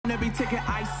be taking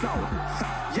ISO.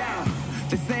 Yeah,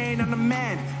 they saying I'm the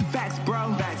man. Facts,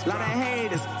 bro. Facts, bro. Lot of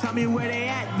haters, tell me where they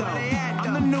at, though.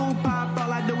 I'm the new pop,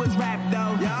 all I do is rap,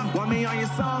 though. Yeah. Want me on your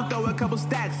song, throw a couple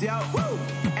stacks, yo. Woo.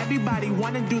 Everybody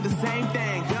wanna do the same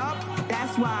thing. Yup.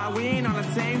 That's why we ain't on the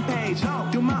same page. No.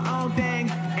 Do my own thing,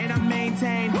 and I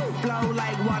maintain. Woo. Flow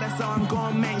like water, so I'm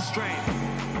going mainstream.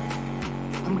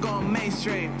 I'm going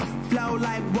mainstream. Flow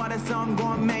like water, so I'm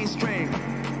going mainstream.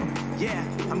 Yeah,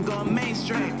 I'm going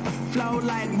mainstream. Flow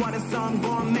like water, so I'm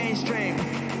going mainstream.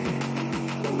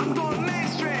 I'm going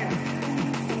mainstream.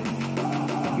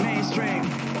 Mainstream.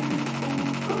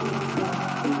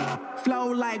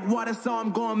 Flow like water, so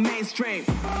I'm going mainstream.